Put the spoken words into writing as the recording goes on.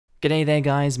G'day there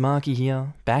guys, Markee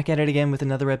here, back at it again with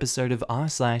another episode of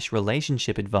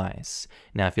r/relationship advice.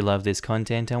 Now if you love this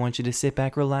content, I want you to sit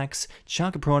back, relax,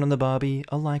 chuck a prawn on the barbie,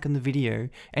 a like on the video,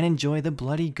 and enjoy the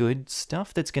bloody good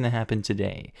stuff that's gonna happen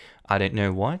today. I don't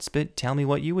know what, but tell me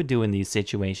what you would do in these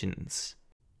situations.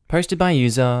 Posted by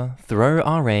user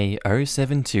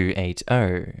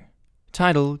ThrowRA07280.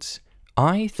 Titled,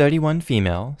 I, 31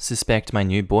 female, suspect my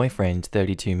new boyfriend,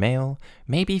 32 male,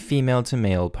 may be female to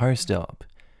male post-op.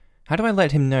 How do I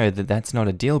let him know that that's not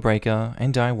a deal breaker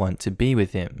and I want to be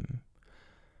with him?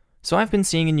 So I've been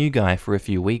seeing a new guy for a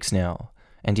few weeks now,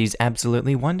 and he's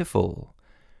absolutely wonderful.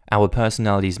 Our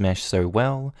personalities mesh so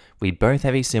well, we both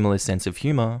have a similar sense of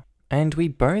humor, and we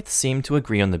both seem to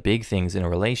agree on the big things in a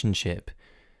relationship.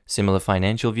 Similar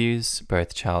financial views,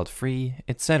 both child-free,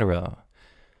 etc.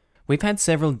 We've had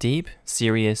several deep,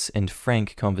 serious, and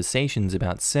frank conversations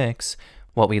about sex,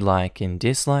 what we like and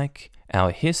dislike,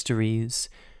 our histories,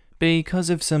 because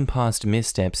of some past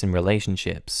missteps in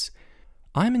relationships.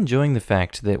 I'm enjoying the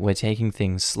fact that we're taking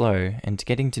things slow and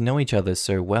getting to know each other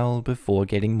so well before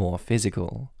getting more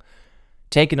physical.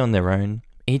 Taken on their own,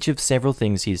 each of several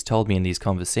things he's told me in these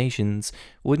conversations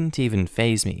wouldn't even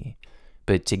faze me,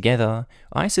 but together,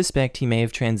 I suspect he may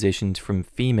have transitioned from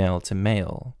female to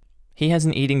male. He has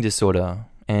an eating disorder,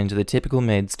 and the typical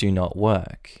meds do not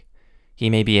work. He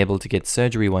may be able to get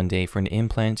surgery one day for an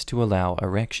implant to allow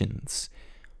erections.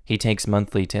 He takes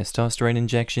monthly testosterone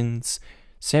injections.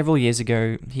 Several years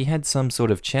ago, he had some sort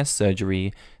of chest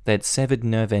surgery that severed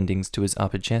nerve endings to his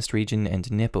upper chest region and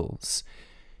nipples.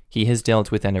 He has dealt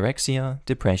with anorexia,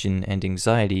 depression, and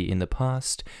anxiety in the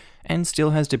past, and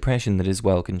still has depression that is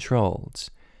well controlled.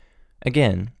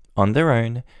 Again, on their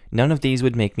own, none of these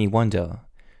would make me wonder,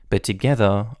 but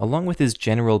together, along with his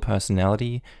general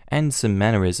personality and some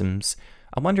mannerisms,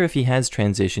 I wonder if he has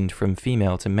transitioned from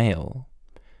female to male.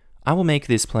 I will make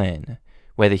this plan.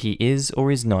 Whether he is or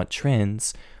is not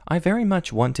trans, I very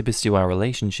much want to pursue our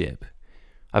relationship.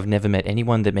 I've never met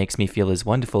anyone that makes me feel as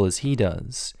wonderful as he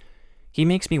does. He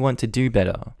makes me want to do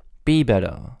better, be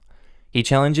better. He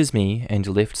challenges me and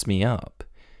lifts me up.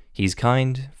 He's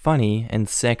kind, funny, and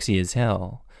sexy as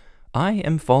hell. I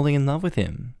am falling in love with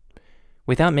him.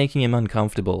 Without making him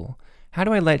uncomfortable, how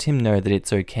do I let him know that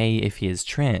it's okay if he is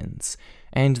trans,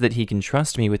 and that he can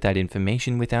trust me with that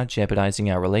information without jeopardizing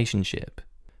our relationship?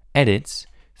 Edit.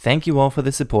 Thank you all for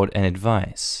the support and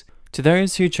advice. To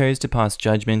those who chose to pass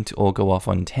judgment or go off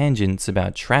on tangents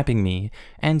about trapping me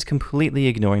and completely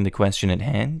ignoring the question at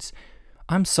hand,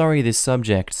 I'm sorry this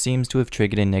subject seems to have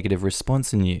triggered a negative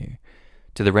response in you.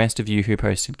 To the rest of you who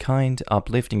posted kind,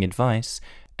 uplifting advice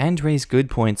and raised good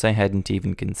points I hadn't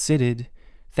even considered,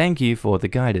 thank you for the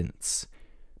guidance.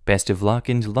 Best of luck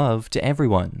and love to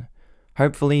everyone.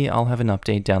 Hopefully I'll have an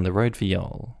update down the road for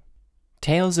y'all.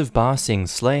 Tales of Bar Sing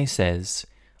Slay says,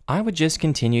 I would just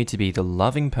continue to be the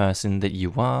loving person that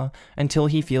you are until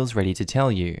he feels ready to tell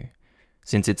you.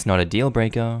 Since it's not a deal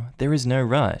breaker, there is no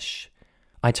rush.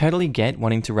 I totally get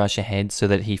wanting to rush ahead so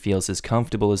that he feels as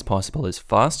comfortable as possible as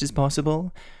fast as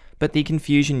possible, but the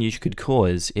confusion you could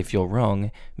cause if you're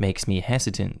wrong makes me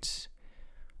hesitant.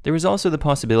 There is also the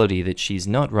possibility that she's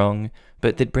not wrong,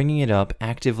 but that bringing it up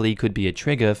actively could be a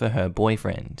trigger for her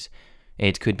boyfriend.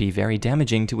 It could be very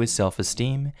damaging to his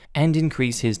self-esteem and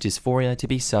increase his dysphoria to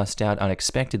be sussed out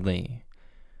unexpectedly.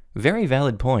 Very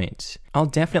valid point. I'll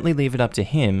definitely leave it up to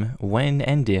him when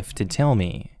and if to tell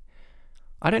me.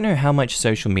 I don't know how much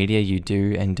social media you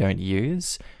do and don't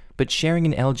use, but sharing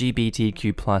an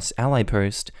LGBTQ+ ally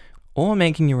post or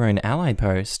making your own ally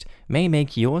post may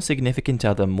make your significant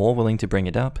other more willing to bring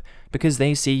it up because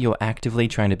they see you're actively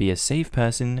trying to be a safe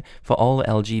person for all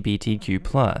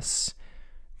LGBTQ+.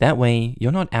 That way,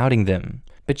 you're not outing them,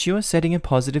 but you're setting a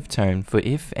positive tone for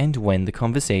if and when the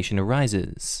conversation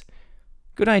arises.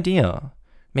 Good idea.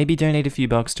 Maybe donate a few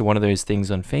bucks to one of those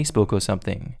things on Facebook or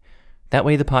something. That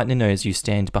way the partner knows you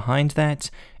stand behind that,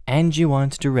 and you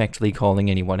aren't directly calling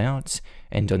anyone out,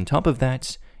 and on top of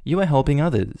that, you are helping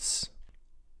others.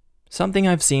 Something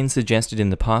I've seen suggested in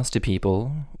the past to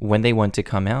people, when they want to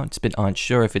come out but aren't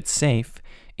sure if it's safe,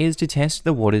 is to test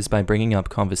the waters by bringing up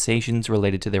conversations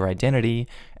related to their identity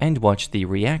and watch the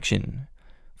reaction.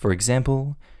 For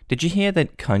example, did you hear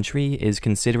that country is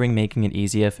considering making it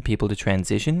easier for people to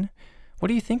transition? What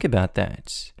do you think about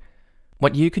that?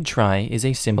 What you could try is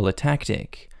a similar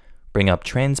tactic. Bring up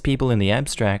trans people in the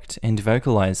abstract and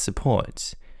vocalize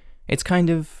support. It's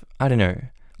kind of, I don't know,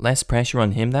 less pressure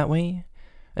on him that way?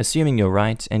 Assuming you're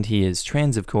right, and he is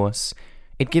trans of course,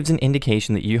 it gives an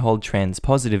indication that you hold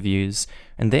trans-positive views,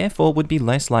 and therefore would be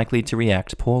less likely to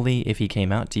react poorly if he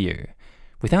came out to you,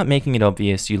 without making it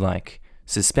obvious you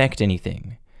suspect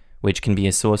anything. which can be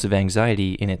a source of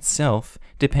anxiety in itself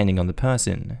depending on the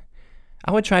person.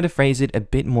 I would try to phrase it a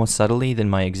bit more subtly than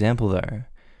my example though.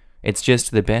 It's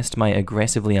just the best my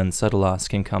aggressively unsubtle ass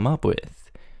can come up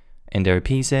with. And OP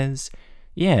says,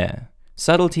 yeah,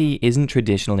 subtlety isn't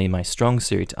traditionally my strong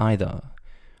suit either.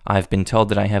 I've been told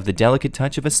that I have the delicate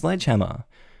touch of a sledgehammer,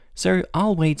 so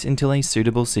I'll wait until a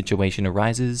suitable situation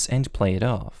arises and play it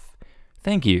off.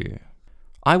 Thank you.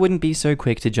 I wouldn't be so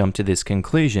quick to jump to this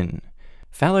conclusion.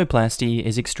 Phalloplasty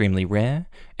is extremely rare,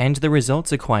 and the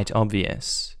results are quite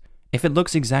obvious. If it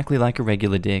looks exactly like a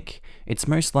regular dick, it's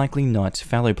most likely not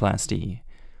phalloplasty.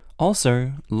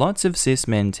 Also, lots of cis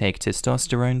men take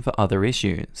testosterone for other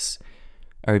issues.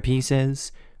 OP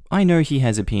says, I know he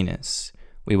has a penis.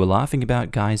 We were laughing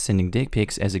about guys sending dick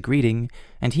pics as a greeting,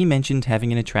 and he mentioned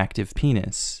having an attractive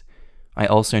penis. I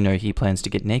also know he plans to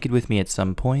get naked with me at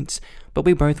some point, but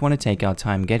we both want to take our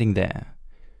time getting there.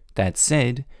 That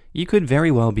said, you could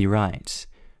very well be right.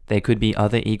 There could be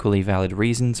other equally valid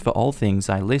reasons for all things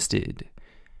I listed.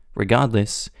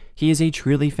 Regardless, he is a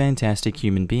truly fantastic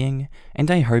human being,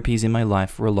 and I hope he's in my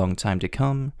life for a long time to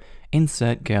come.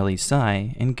 Insert girly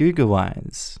sigh and Google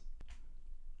eyes.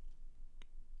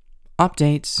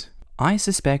 Update: I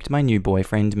suspect my new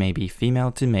boyfriend may be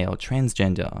female to male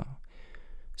transgender.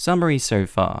 Summary so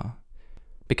far.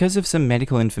 Because of some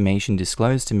medical information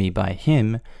disclosed to me by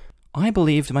him, I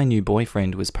believed my new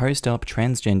boyfriend was post-op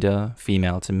transgender,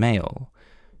 female to male.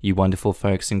 You wonderful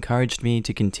folks encouraged me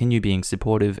to continue being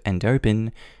supportive and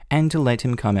open, and to let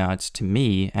him come out to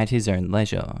me at his own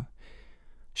leisure.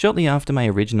 Shortly after my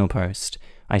original post,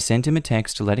 I sent him a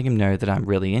text letting him know that I'm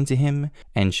really into him,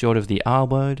 and short of the R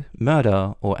word,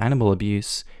 murder, or animal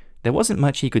abuse, there wasn't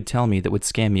much he could tell me that would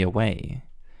scare me away.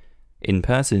 In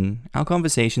person, our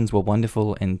conversations were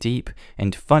wonderful and deep,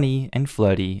 and funny and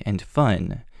flirty and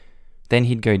fun. Then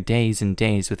he'd go days and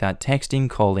days without texting,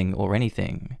 calling, or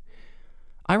anything.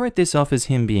 I wrote this off as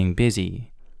him being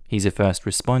busy. He's a first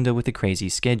responder with a crazy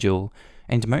schedule,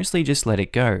 and mostly just let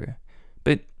it go.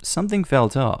 But something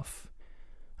felt off.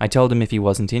 I told him if he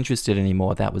wasn't interested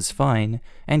anymore, that was fine,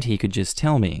 and he could just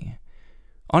tell me.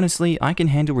 Honestly, I can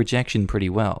handle rejection pretty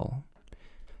well.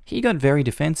 He got very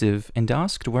defensive and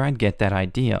asked where I'd get that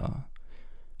idea.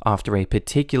 After a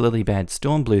particularly bad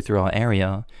storm blew through our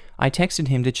area, I texted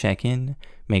him to check in,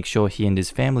 make sure he and his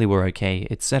family were okay,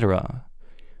 etc.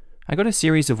 I got a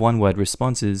series of one-word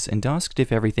responses and asked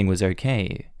if everything was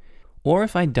okay, or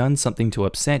if I'd done something to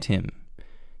upset him.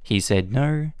 He said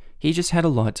no, he just had a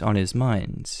lot on his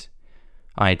mind.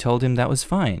 I told him that was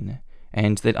fine,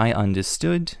 and that I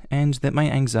understood, and that my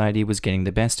anxiety was getting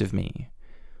the best of me.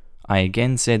 I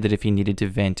again said that if he needed to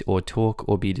vent or talk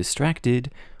or be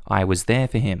distracted, I was there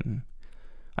for him.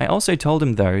 I also told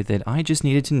him though that I just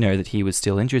needed to know that he was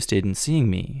still interested in seeing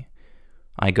me.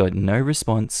 I got no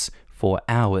response for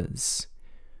hours.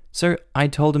 So I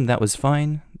told him that was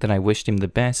fine, that I wished him the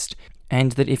best,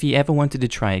 and that if he ever wanted to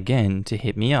try again, to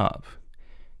hit me up.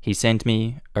 He sent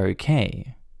me,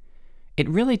 okay. It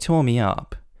really tore me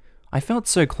up. I felt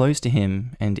so close to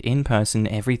him, and in person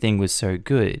everything was so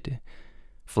good.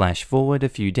 Flash forward a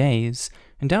few days,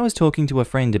 and I was talking to a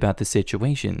friend about the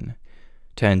situation.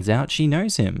 Turns out she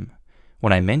knows him.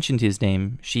 When I mentioned his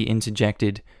name, she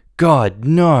interjected, "God,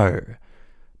 no!"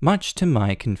 Much to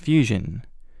my confusion.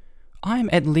 I'm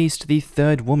at least the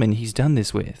third woman he's done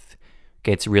this with.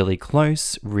 Gets really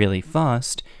close, really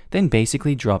fast, then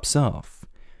basically drops off.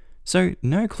 So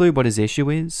no clue what his issue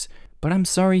is, but I'm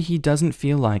sorry he doesn't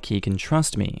feel like he can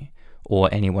trust me, or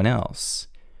anyone else.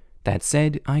 That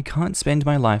said, I can't spend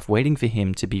my life waiting for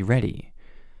him to be ready.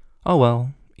 Oh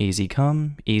well, easy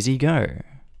come, easy go.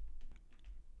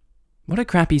 What a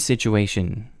crappy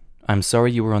situation. I'm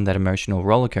sorry you were on that emotional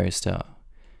roller coaster.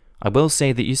 I will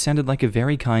say that you sounded like a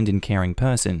very kind and caring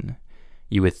person.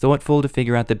 You were thoughtful to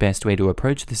figure out the best way to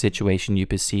approach the situation you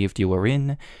perceived you were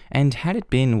in, and had it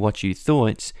been what you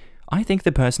thought, I think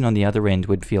the person on the other end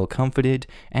would feel comforted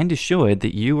and assured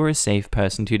that you were a safe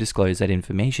person to disclose that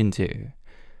information to.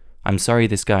 I'm sorry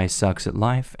this guy sucks at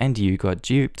life and you got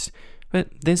duped, but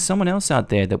there's someone else out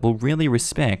there that will really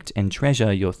respect and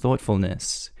treasure your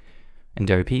thoughtfulness. And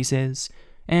OP says,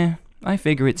 I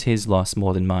figure it's his loss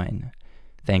more than mine.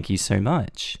 Thank you so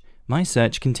much. My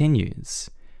search continues.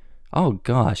 Oh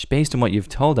gosh, based on what you've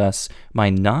told us,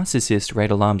 my narcissist red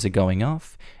alarms are going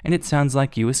off, and it sounds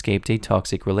like you escaped a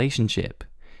toxic relationship.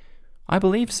 I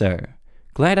believe so.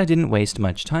 Glad I didn't waste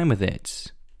much time with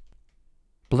it.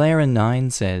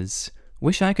 Blair9 says,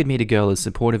 wish I could meet a girl as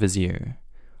supportive as you.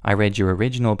 I read your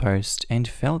original post and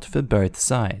felt for both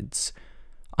sides.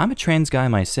 I'm a trans guy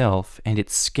myself, and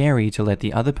it's scary to let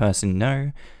the other person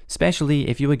know, especially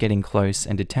if you are getting close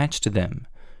and attached to them.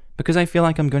 because I feel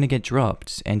like I'm going to get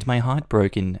dropped and my heart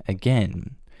broken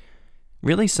again.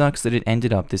 Really sucks that it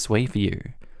ended up this way for you.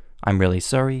 I'm really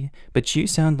sorry, but you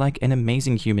sound like an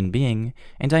amazing human being,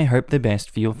 and I hope the best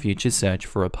for your future search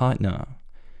for a partner.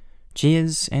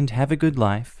 Cheers, and have a good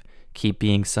life. Keep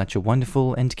being such a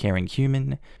wonderful and caring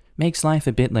human. Makes life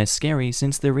a bit less scary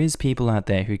since there is people out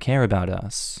there who care about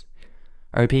us.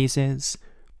 OP says,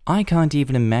 I can't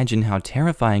even imagine how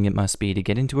terrifying it must be to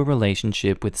get into a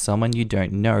relationship with someone you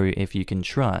don't know if you can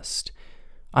trust.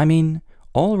 I mean,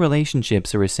 all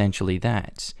relationships are essentially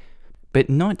that, but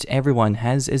not everyone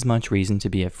has as much reason to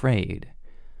be afraid.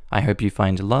 I hope you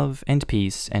find love and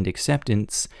peace and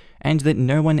acceptance, and that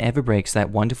no one ever breaks that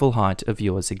wonderful heart of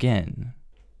yours again.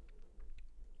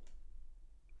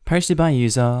 Posted by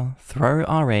user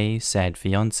ThrowRA Sad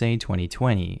Fiance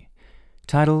 2020,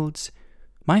 titled,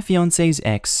 My fiance's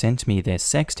ex sent me their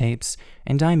sex tapes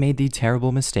and I made the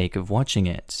terrible mistake of watching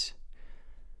it.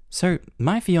 So,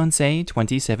 my fiancé,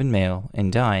 27 male,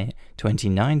 and I,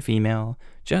 29 female,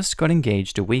 just got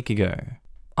engaged a week ago.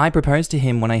 I proposed to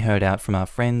him when I heard out from our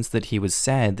friends that he was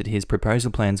sad that his proposal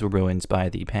plans were ruined by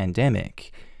the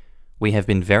pandemic. We have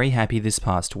been very happy this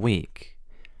past week.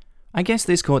 I guess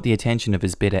this caught the attention of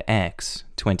his bitter ex,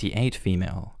 28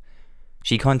 female.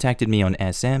 She contacted me on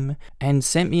SM and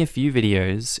sent me a few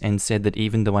videos and said that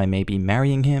even though I may be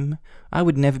marrying him, I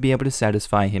would never be able to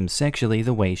satisfy him sexually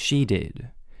the way she did.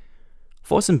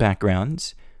 For some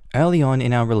background, early on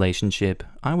in our relationship,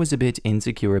 I was a bit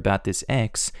insecure about this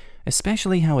ex,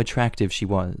 especially how attractive she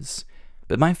was,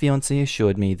 but my fiancé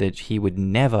assured me that he would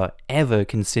never ever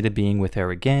consider being with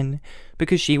her again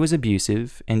because she was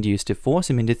abusive and used to force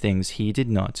him into things he did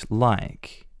not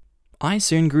like. I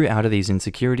soon grew out of these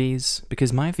insecurities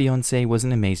because my fiancé was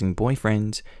an amazing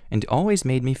boyfriend and always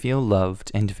made me feel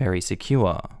loved and very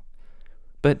secure.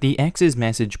 But the ex's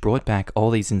message brought back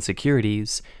all these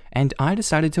insecurities, and I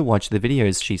decided to watch the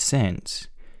videos she sent.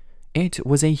 It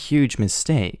was a huge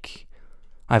mistake.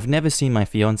 I've never seen my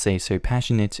fiancé so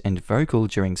passionate and vocal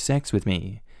during sex with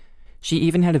me. She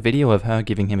even had a video of her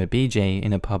giving him a BJ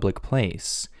in a public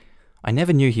place. I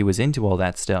never knew he was into all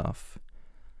that stuff.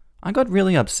 I got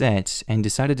really upset and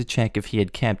decided to check if he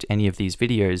had kept any of these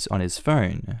videos on his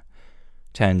phone.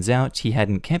 Turns out he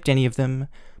hadn't kept any of them,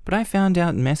 but I found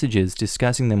out messages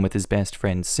discussing them with his best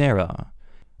friend Sarah.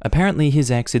 Apparently his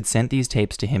ex had sent these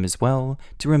tapes to him as well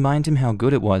to remind him how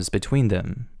good it was between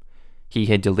them. He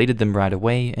had deleted them right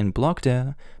away and blocked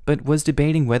her, but was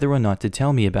debating whether or not to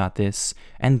tell me about this,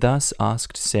 and thus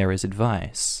asked Sarah's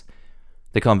advice.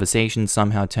 The conversation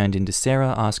somehow turned into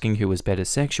Sarah asking who was better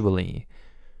sexually.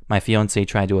 My fiancé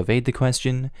tried to evade the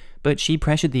question, but she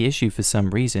pressured the issue for some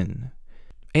reason.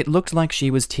 It looked like she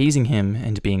was teasing him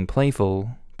and being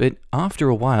playful, but after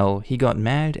a while he got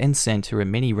mad and sent her a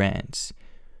mini rant.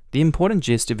 The important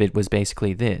gist of it was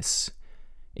basically this.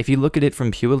 If you look at it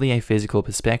from purely a physical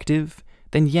perspective,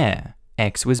 then yeah,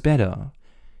 X was better.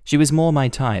 She was more my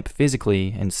type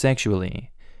physically and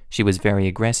sexually. She was very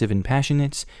aggressive and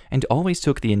passionate, and always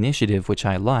took the initiative, which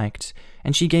I liked,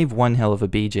 and she gave one hell of a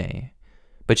BJ.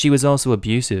 But she was also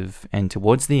abusive, and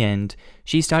towards the end,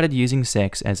 she started using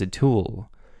sex as a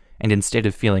tool. And instead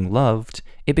of feeling loved,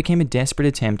 it became a desperate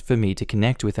attempt for me to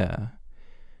connect with her.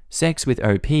 Sex with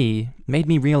OP made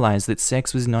me realize that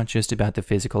sex was not just about the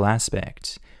physical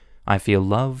aspect. I feel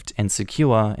loved and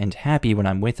secure and happy when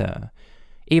I'm with her.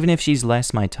 Even if she's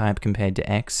less my type compared to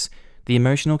X, the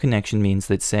emotional connection means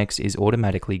that sex is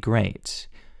automatically great.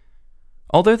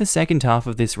 Although the second half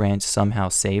of this rant somehow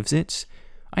saves it,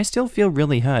 I still feel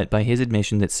really hurt by his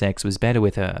admission that sex was better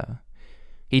with her.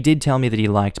 He did tell me that he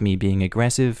liked me being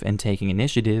aggressive and taking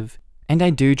initiative, and I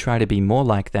do try to be more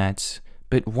like that,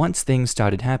 but once things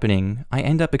started happening, I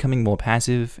end up becoming more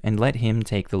passive and let him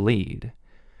take the lead.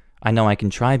 I know I can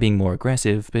try being more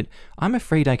aggressive, but I'm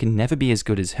afraid I can never be as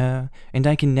good as her, and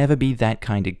I can never be that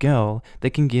kind of girl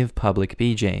that can give public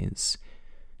BJs.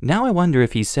 Now I wonder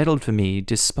if he settled for me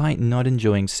despite not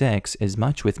enjoying sex as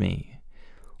much with me.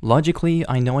 Logically,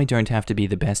 I know I don't have to be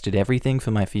the best at everything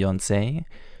for my fiancé,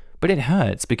 but it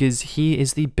hurts because he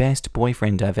is the best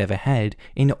boyfriend I've ever had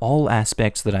in all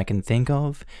aspects that I can think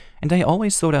of, and I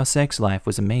always thought our sex life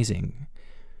was amazing.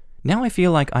 Now I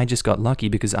feel like I just got lucky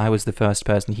because I was the first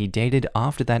person he dated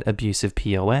after that abusive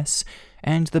POS,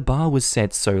 and the bar was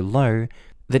set so low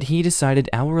that he decided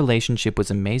our relationship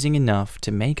was amazing enough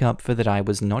to make up for that I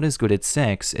was not as good at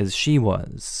sex as she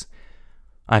was.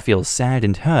 I feel sad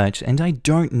and hurt, and I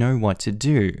don't know what to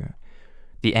do.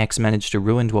 The ex managed to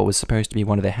ruin what was supposed to be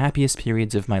one of the happiest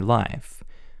periods of my life.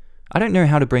 I don't know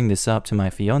how to bring this up to my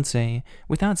fiancé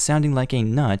without sounding like a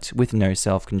nut with no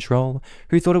self-control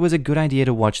who thought it was a good idea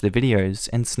to watch the videos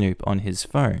and snoop on his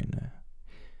phone.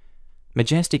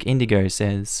 Majestic Indigo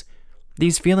says,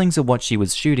 "These feelings are what she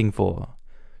was shooting for.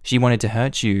 She wanted to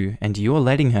hurt you and you're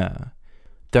letting her.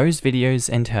 Those videos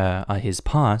and her are his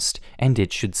past and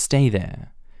it should stay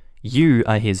there. You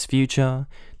are his future.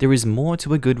 There is more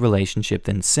to a good relationship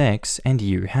than sex and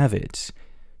you have it.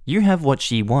 You have what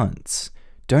she wants.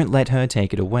 Don't let her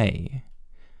take it away.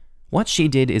 What she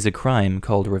did is a crime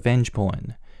called revenge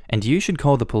porn, and you should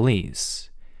call the police.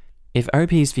 If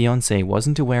OP's fiancé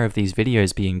wasn't aware of these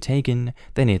videos being taken,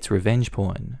 then it's revenge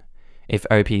porn. If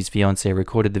OP's fiancé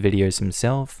recorded the videos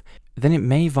himself, then it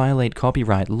may violate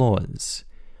copyright laws.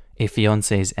 If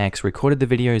fiancé's ex recorded the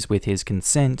videos with his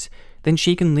consent, then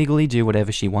she can legally do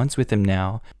whatever she wants with them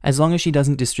now, as long as she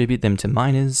doesn't distribute them to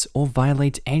minors or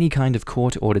violate any kind of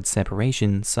court-ordered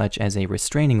separation such as a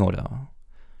restraining order.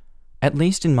 At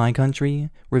least in my country,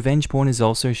 revenge porn is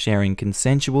also sharing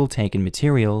consensual taken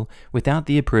material without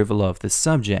the approval of the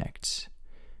subject.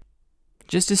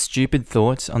 Just a stupid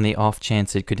thought on the off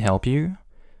chance it could help you.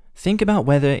 Think about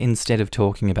whether instead of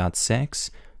talking about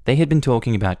sex, they had been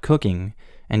talking about cooking,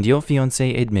 and your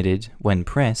fiancé admitted, when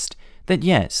pressed, that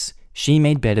yes, she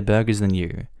made better burgers than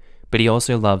you, but he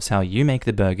also loves how you make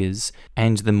the burgers,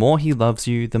 and the more he loves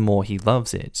you, the more he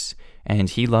loves it, and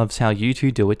he loves how you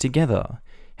two do it together.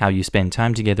 How you spend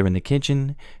time together in the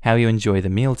kitchen, how you enjoy the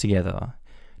meal together.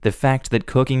 The fact that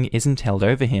cooking isn't held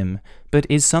over him, but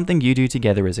is something you do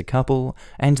together as a couple,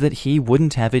 and that he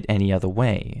wouldn't have it any other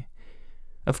way.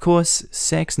 Of course,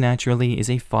 sex naturally is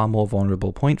a far more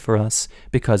vulnerable point for us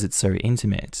because it's so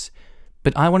intimate,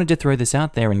 but I wanted to throw this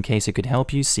out there in case it could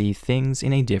help you see things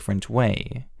in a different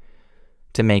way.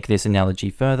 To make this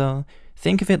analogy further,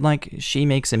 think of it like she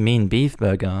makes a mean beef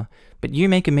burger, but you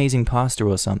make amazing pasta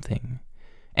or something.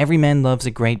 Every man loves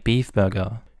a great beef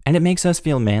burger, and it makes us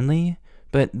feel manly,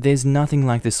 but there's nothing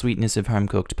like the sweetness of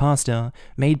home-cooked pasta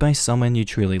made by someone you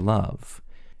truly love.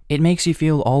 It makes you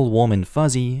feel all warm and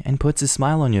fuzzy and puts a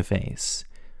smile on your face.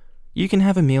 You can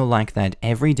have a meal like that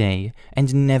every day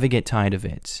and never get tired of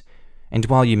it. And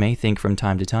while you may think from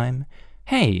time to time,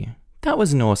 "Hey, that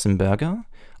was an awesome burger.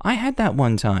 I had that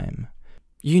one time,"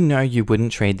 you know you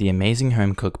wouldn't trade the amazing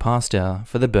home-cooked pasta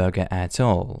for the burger at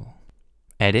all.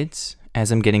 Edit. As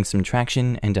I'm getting some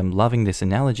traction and I'm loving this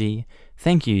analogy,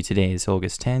 thank you, today is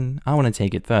August 10, I want to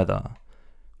take it further.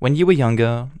 When you were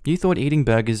younger, you thought eating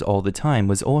burgers all the time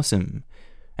was awesome.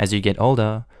 As you get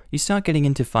older, you start getting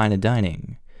into finer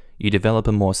dining. You develop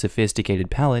a more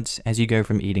sophisticated palate as you go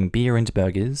from eating beer and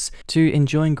burgers to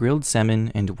enjoying grilled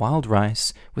salmon and wild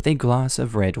rice with a glass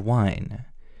of red wine.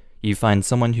 You find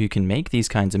someone who can make these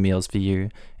kinds of meals for you,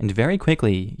 and very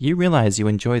quickly you realize you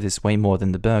enjoy this way more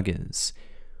than the burgers.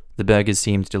 The burgers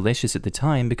seemed delicious at the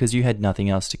time because you had nothing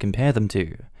else to compare them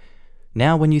to.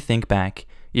 Now when you think back,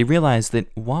 you realize that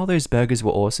while those burgers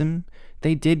were awesome,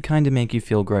 they did kinda make you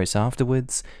feel gross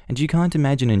afterwards, and you can't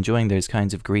imagine enjoying those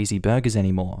kinds of greasy burgers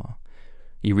anymore.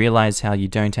 You realize how you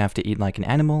don't have to eat like an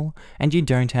animal, and you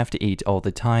don't have to eat all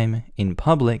the time, in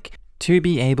public, to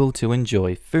be able to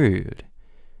enjoy food.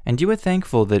 And you are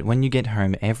thankful that when you get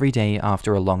home every day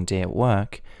after a long day at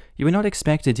work, you are not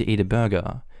expected to eat a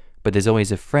burger, but there's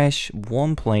always a fresh,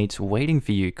 warm plate waiting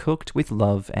for you cooked with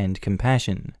love and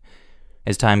compassion.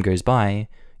 As time goes by,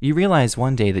 you realize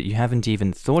one day that you haven't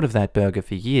even thought of that burger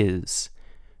for years.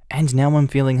 And now I'm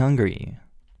feeling hungry.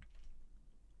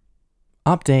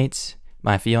 Update.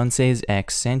 My fiancé's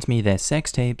ex sent me their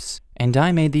sex tapes, and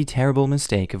I made the terrible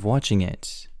mistake of watching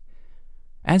it.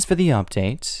 As for the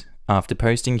update, after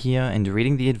posting here and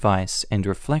reading the advice and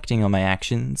reflecting on my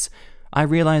actions, I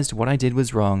realized what I did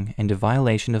was wrong and a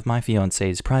violation of my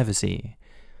fiancé's privacy.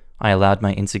 I allowed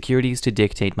my insecurities to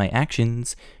dictate my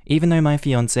actions, even though my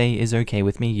fiancé is okay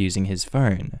with me using his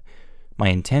phone. My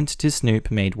intent to snoop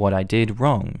made what I did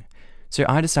wrong, so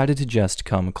I decided to just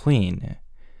come clean.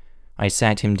 I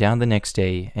sat him down the next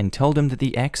day and told him that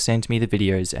the ex sent me the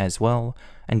videos as well,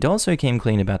 and also came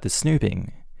clean about the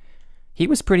snooping. He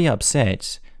was pretty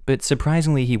upset, but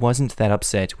surprisingly he wasn't that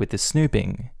upset with the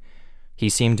snooping. He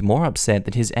seemed more upset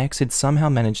that his ex had somehow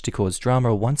managed to cause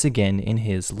drama once again in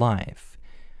his life.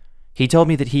 He told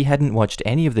me that he hadn't watched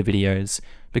any of the videos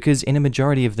because in a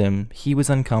majority of them he was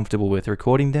uncomfortable with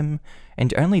recording them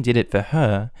and only did it for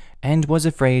her and was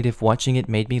afraid if watching it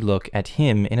made me look at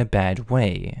him in a bad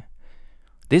way.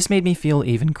 This made me feel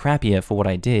even crappier for what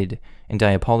I did, and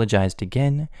I apologized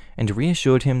again and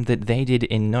reassured him that they did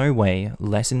in no way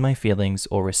lessen my feelings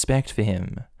or respect for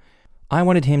him. I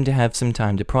wanted him to have some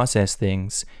time to process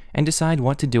things and decide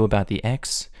what to do about the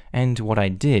ex and what I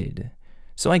did.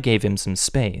 so I gave him some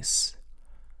space.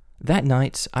 That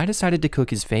night, I decided to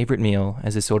cook his favorite meal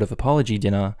as a sort of apology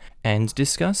dinner and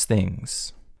discuss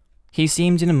things. He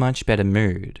seemed in a much better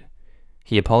mood.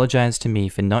 He apologized to me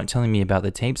for not telling me about the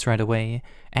tapes right away,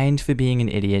 and for being an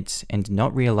idiot and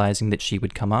not realizing that she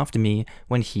would come after me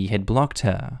when he had blocked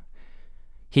her.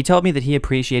 He told me that he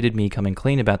appreciated me coming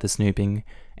clean about the snooping,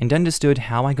 and understood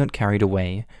how I got carried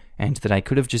away, and that I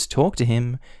could have just talked to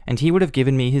him, and he would have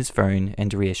given me his phone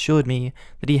and reassured me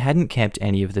that he hadn't kept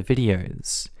any of the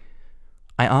videos.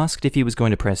 I asked if he was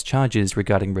going to press charges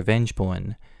regarding revenge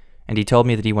porn, and he told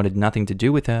me that he wanted nothing to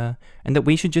do with her, and that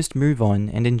we should just move on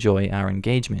and enjoy our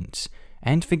engagement,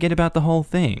 and forget about the whole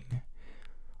thing.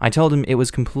 I told him it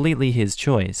was completely his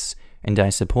choice, and I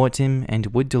support him and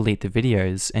would delete the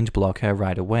videos and block her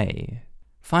right away.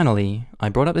 Finally, I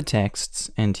brought up the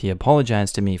texts, and he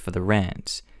apologized to me for the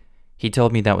rant. He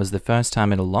told me that was the first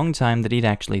time in a long time that he'd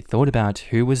actually thought about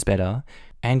who was better,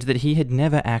 and that he had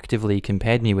never actively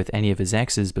compared me with any of his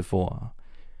exes before.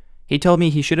 He told me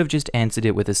he should have just answered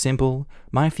it with a simple,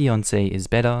 "My fiancé is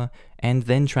better," and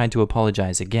then tried to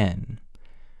apologize again.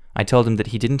 I told him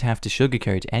that he didn't have to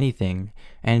sugarcoat anything,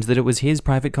 and that it was his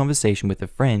private conversation with a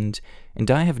friend, and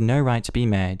I have no right to be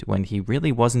mad when he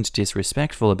really wasn't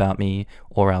disrespectful about me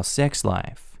or our sex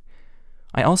life.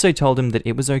 I also told him that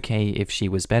it was okay if she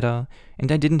was better, and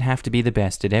I didn't have to be the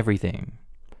best at everything.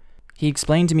 He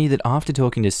explained to me that after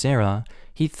talking to Sarah,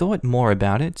 he thought more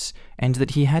about it, and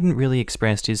that he hadn't really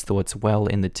expressed his thoughts well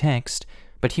in the text,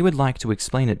 but he would like to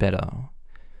explain it better.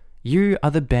 "You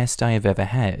are the best I have ever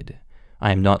had.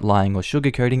 I am not lying or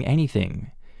sugarcoating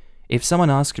anything. If someone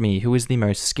asked me who was the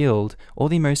most skilled or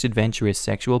the most adventurous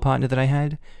sexual partner that I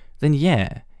had, then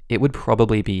yeah, it would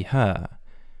probably be her.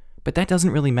 But that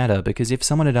doesn't really matter, because if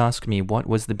someone had asked me what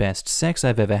was the best sex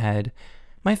I've ever had,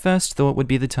 my first thought would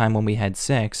be the time when we had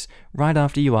sex right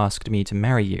after you asked me to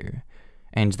marry you,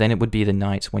 and then it would be the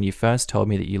night when you first told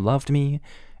me that you loved me,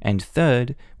 and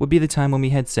third would be the time when we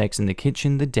had sex in the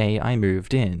kitchen the day I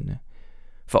moved in.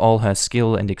 For all her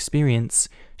skill and experience,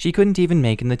 she couldn't even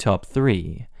make in the top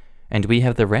 3, and we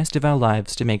have the rest of our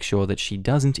lives to make sure that she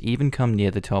doesn't even come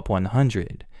near the top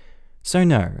 100. So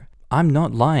no, I'm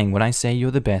not lying when I say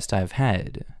you're the best I've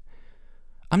had."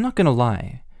 I'm not gonna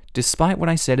lie. Despite what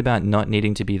I said about not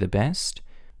needing to be the best,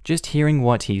 just hearing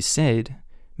what he said,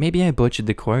 maybe I butchered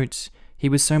the quote, he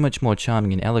was so much more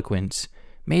charming and eloquent,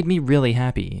 made me really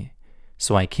happy.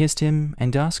 So I kissed him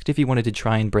and asked if he wanted to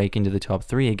try and break into the top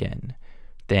 3 again.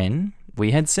 Then,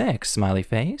 we had sex, smiley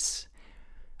face.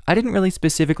 I didn't really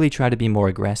specifically try to be more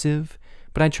aggressive,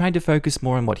 but I tried to focus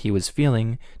more on what he was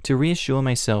feeling to reassure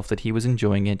myself that he was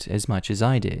enjoying it as much as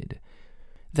I did.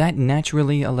 That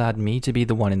naturally allowed me to be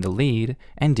the one in the lead,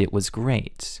 and it was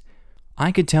great.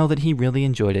 I could tell that he really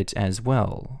enjoyed it as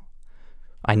well.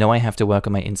 I know I have to work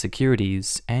on my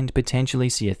insecurities and potentially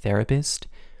see a therapist,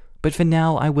 but for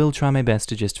now I will try my best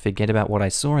to just forget about what I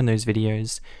saw in those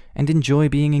videos and enjoy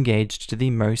being engaged to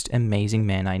the most amazing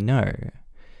man I know.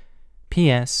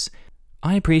 P.S.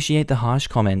 I appreciate the harsh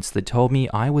comments that told me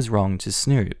I was wrong to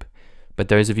snoop. But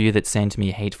those of you that sent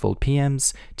me hateful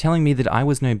PMs telling me that I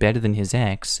was no better than his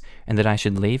ex and that I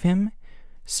should leave him?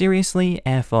 Seriously,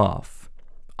 F off.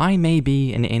 I may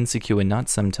be an insecure nut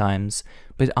sometimes,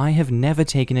 but I have never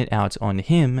taken it out on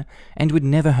him and would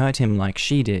never hurt him like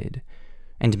she did.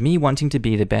 And me wanting to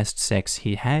be the best sex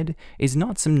he had is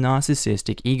not some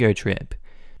narcissistic ego trip.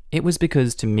 It was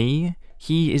because to me,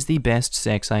 he is the best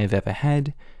sex I have ever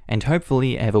had, and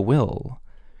hopefully ever will.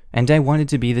 And I wanted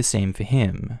to be the same for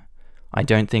him. I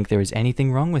don't think there is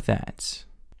anything wrong with that.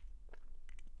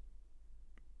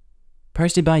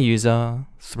 Posted by user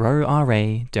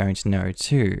ThrowRA Don't Know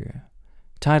 2.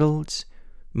 Titled,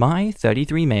 "My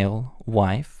 33 male,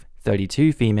 wife,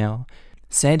 32 female,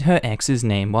 said her ex's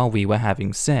name while we were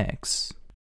having sex.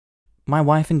 My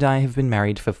wife and I have been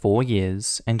married for 4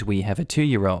 years, and we have a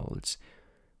 2-year-old.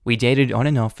 We dated on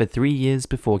and off for 3 years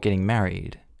before getting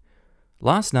married.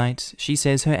 Last night, she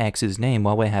says her ex's name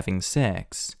while we're having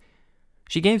sex.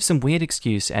 She gave some weird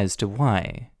excuse as to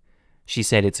why. She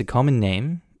said it's a common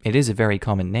name, it is a very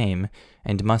common name,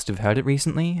 and must have heard it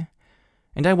recently.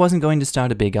 And I wasn't going to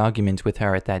start a big argument with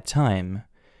her at that time.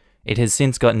 It has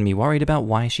since gotten me worried about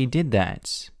why she did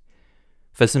that.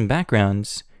 For some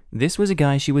background, this was a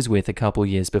guy she was with a couple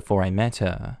years before I met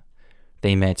her.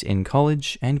 They met in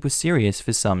college and were serious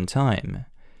for some time.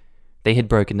 They had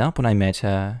broken up when I met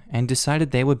her and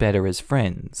decided they were better as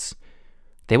friends.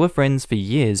 They were friends for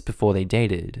years before they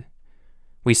dated.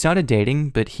 We started dating,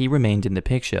 but he remained in the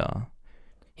picture.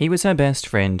 He was her best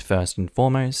friend first and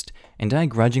foremost, and I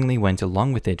grudgingly went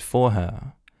along with it for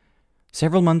her.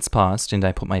 Several months passed and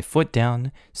I put my foot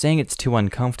down, saying it's too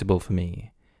uncomfortable for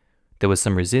me. There was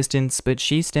some resistance, but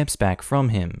she steps back from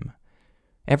him.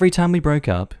 Every time we broke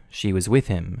up, she was with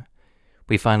him.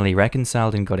 We finally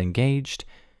reconciled and got engaged.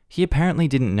 He apparently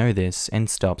didn't know this and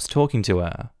stops talking to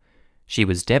her. She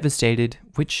was devastated,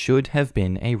 which should have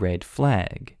been a red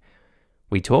flag.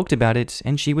 We talked about it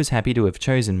and she was happy to have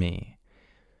chosen me.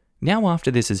 Now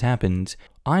after this has happened,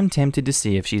 I'm tempted to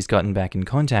see if she's gotten back in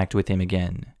contact with him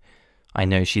again. I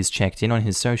know she's checked in on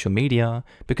his social media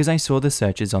because I saw the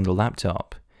searches on the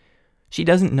laptop. She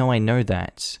doesn't know I know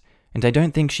that, and I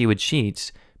don't think she would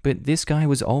cheat, but this guy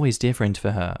was always different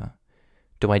for her.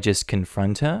 Do I just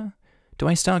confront her? Do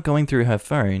I start going through her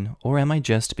phone, or am I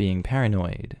just being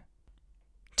paranoid?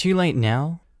 Too late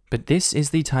now, but this is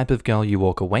the type of girl you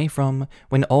walk away from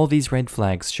when all these red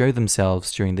flags show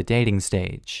themselves during the dating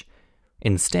stage.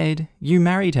 Instead, you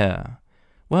married her.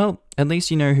 Well, at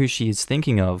least you know who she is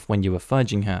thinking of when you were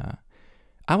fudging her.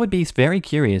 I would be very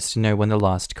curious to know when the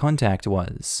last contact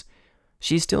was.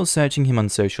 She's still searching him on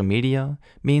social media,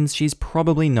 means she's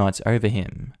probably not over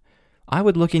him. I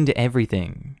would look into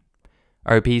everything.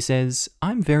 OP says,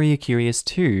 I'm very curious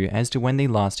too as to when they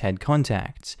last had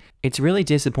contact. It's really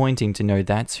disappointing to know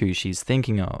that's who she's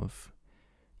thinking of.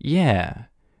 Yeah.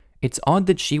 It's odd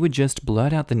that she would just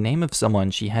blurt out the name of someone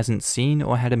she hasn't seen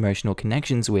or had emotional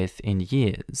connections with in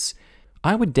years.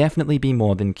 I would definitely be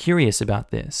more than curious about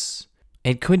this.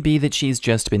 It could be that she's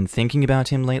just been thinking about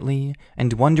him lately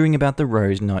and wondering about the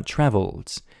road not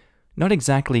traveled. Not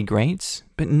exactly great,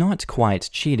 but not quite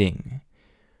cheating.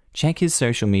 Check his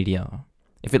social media.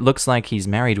 If it looks like he's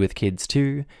married with kids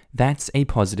too, that's a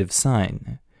positive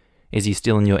sign. Is he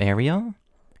still in your area?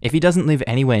 If he doesn't live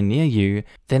anywhere near you,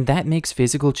 then that makes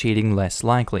physical cheating less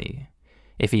likely.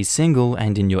 If he's single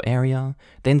and in your area,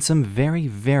 then some very,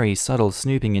 very subtle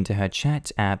snooping into her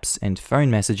chat apps and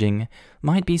phone messaging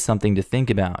might be something to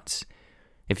think about.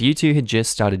 If you two had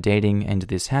just started dating and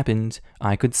this happened,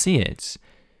 I could see it.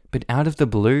 But out of the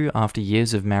blue after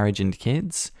years of marriage and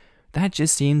kids, that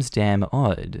just seems damn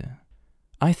odd.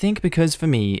 I think because for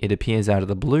me it appears out of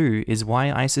the blue is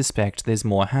why I suspect there's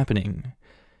more happening.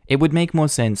 It would make more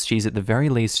sense she's at the very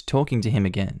least talking to him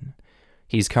again.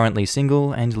 He's currently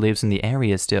single and lives in the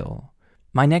area still.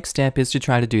 My next step is to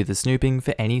try to do the snooping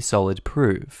for any solid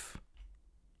proof.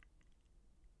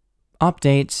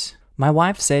 Update. My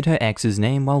wife said her ex's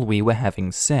name while we were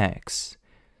having sex.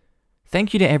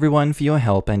 Thank you to everyone for your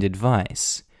help and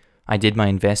advice. I did my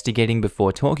investigating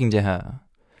before talking to her.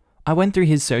 I went through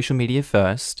his social media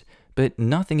first, but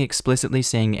nothing explicitly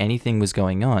saying anything was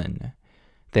going on.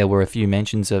 There were a few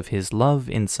mentions of his love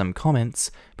in some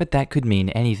comments, but that could mean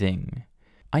anything.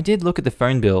 I did look at the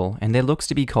phone bill, and there looks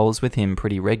to be calls with him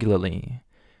pretty regularly.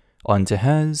 On to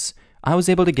hers, I was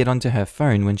able to get onto her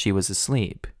phone when she was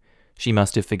asleep. She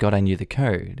must have forgot I knew the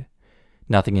code.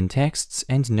 Nothing in texts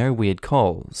and no weird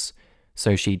calls,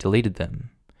 so she deleted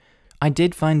them. I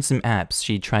did find some apps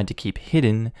she tried to keep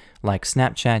hidden, like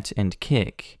Snapchat and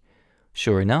Kik.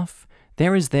 Sure enough,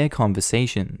 there is their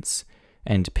conversations.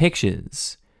 And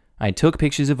pictures. I took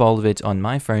pictures of all of it on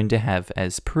my phone to have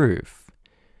as proof.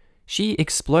 She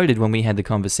exploded when we had the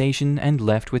conversation and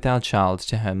left with our child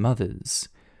to her mother's.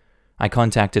 I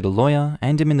contacted a lawyer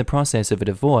and am in the process of a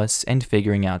divorce and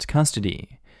figuring out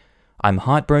custody. I'm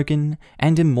heartbroken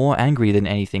and am more angry than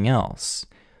anything else.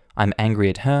 I'm angry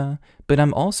at her, but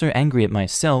I'm also angry at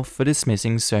myself for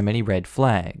dismissing so many red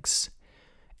flags.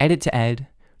 Edit to add,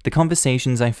 the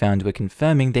conversations I found were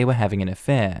confirming they were having an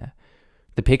affair.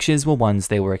 The pictures were ones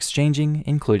they were exchanging,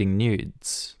 including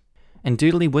nudes. And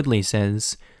Doodly Woodley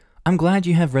says, I'm glad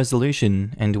you have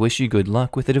resolution and wish you good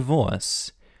luck with the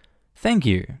divorce. Thank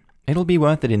you. It'll be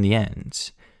worth it in the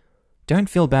end. Don't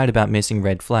feel bad about missing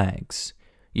red flags.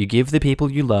 You give the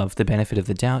people you love the benefit of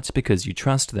the doubt because you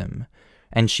trust them,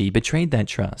 and she betrayed that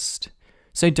trust.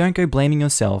 So don't go blaming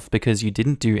yourself because you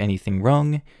didn't do anything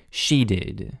wrong, she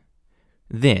did.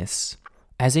 This,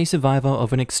 as a survivor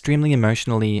of an extremely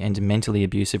emotionally and mentally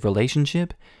abusive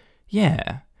relationship,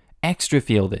 yeah, extra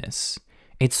feel this.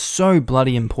 It's so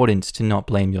bloody important to not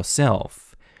blame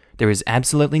yourself. There is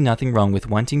absolutely nothing wrong with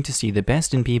wanting to see the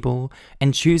best in people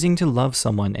and choosing to love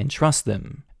someone and trust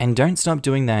them. And don't stop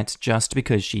doing that just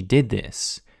because she did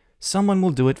this. Someone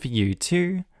will do it for you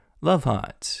too. Love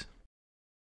heart.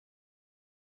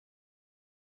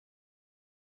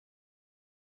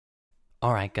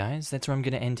 Alright guys, that's where I'm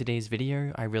going to end today's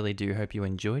video. I really do hope you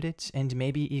enjoyed it, and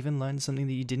maybe even learned something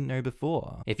that you didn't know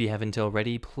before. If you haven't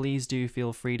already, please do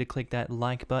feel free to click that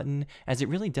like button, as it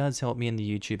really does help me in the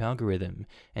YouTube algorithm.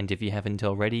 And if you haven't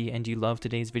already and you love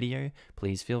today's video,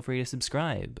 please feel free to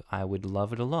subscribe. I would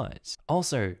love it a lot.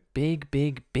 Also,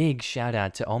 big shout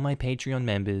out to all my Patreon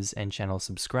members and channel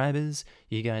subscribers.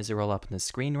 You guys are all up on the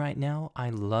screen right now.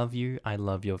 I love you. I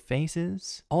love your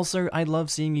faces. Also, I love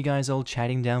seeing you guys all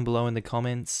chatting down below in the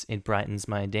comments. It brightens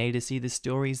my day to see the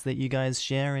stories that you guys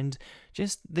share and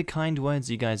just the kind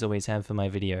words you guys always have for my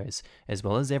videos, as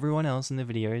well as everyone else in the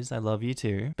videos. I love you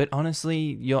too. But honestly,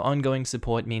 your ongoing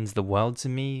support means the world to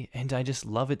me, and I just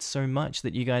love it so much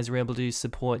that you guys are able to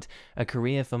support a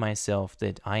career for myself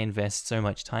that I invest so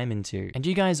much time into. And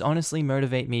you guys honestly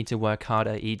motivate me to work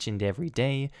harder each and every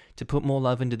day to put more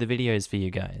love into the videos for you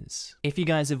guys. If you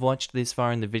guys have watched this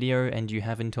far in the video and you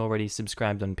haven't already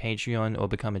subscribed on Patreon or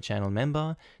become a channel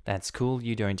member, that's cool,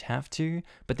 you don't have to,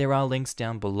 but there are links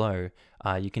down below.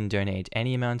 You can donate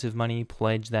any amount of money,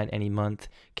 pledge that any month,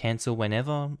 cancel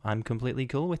whenever. I'm completely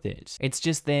cool with it. It's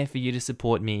just there for you to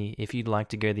support me if you'd like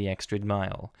to go the extra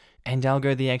mile. And I'll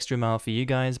go the extra mile for you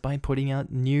guys by putting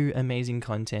out new amazing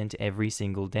content every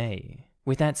single day.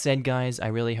 With that said guys, I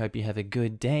really hope you have a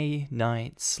good day,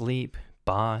 night, sleep,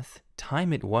 bath,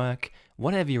 time at work,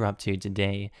 whatever you're up to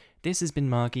today. This has been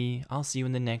Markee. I'll see you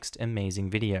in the next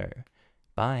amazing video.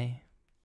 Bye.